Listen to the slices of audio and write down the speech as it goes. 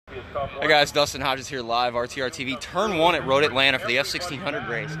Hey guys, Dustin Hodges here live, RTR TV, turn 1 at Road Atlanta for the F1600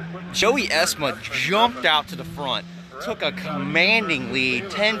 race. Joey Esma jumped out to the front, took a commanding lead,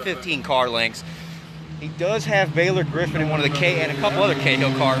 10-15 car lengths. He does have Baylor Griffin in one of the K and a couple other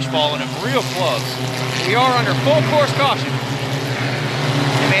Cahill cars following him real close. We are under full course caution.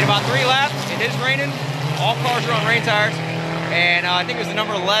 They made about 3 laps. It is raining. All cars are on rain tires. And I think it was the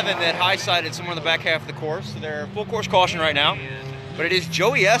number 11 that high-sided somewhere in the back half of the course. So they're full course caution right now. But it is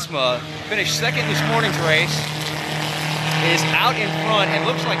Joey Esma, finished second this morning's race, is out in front and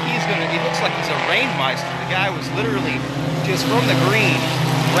looks like he looks like he's a rainmeister. The guy was literally just from the green,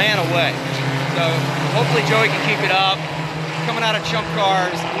 ran away. So hopefully Joey can keep it up. Coming out of chump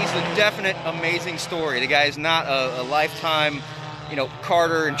cars, he's a definite amazing story. The guy is not a lifetime,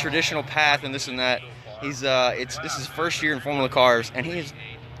 Carter and traditional path and this and that. He's this is his first year in Formula cars, and he is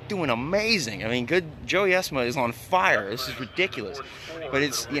doing amazing. I mean, Joey Esma is on fire. This is ridiculous. But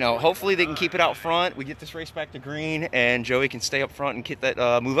it's, hopefully they can keep it out front. We get this race back to green, and Joey can stay up front and get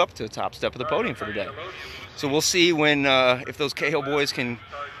that move up to the top step of the podium for today. So we'll see when if those Cahill boys can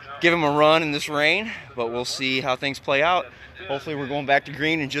give him a run in this rain, but we'll see how things play out. Hopefully we're going back to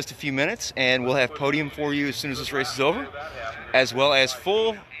green in just a few minutes, and we'll have podium for you as soon as this race is over, as well as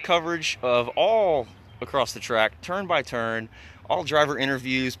full coverage of all across the track, turn by turn, all driver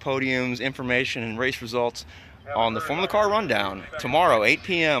interviews, podiums, information, and race results on the Formula Car Rundown tomorrow, 8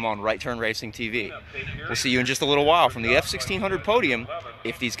 p.m. on Right Turn Racing TV. We'll see you in just a little while from the F1600 podium.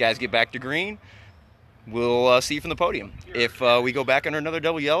 If these guys get back to green, we'll see you from the podium. If we go back under another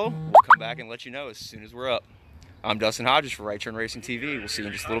double yellow, we'll come back and let you know as soon as we're up. I'm Dustin Hodges for Right Turn Racing TV. We'll see you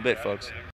in just a little bit, folks.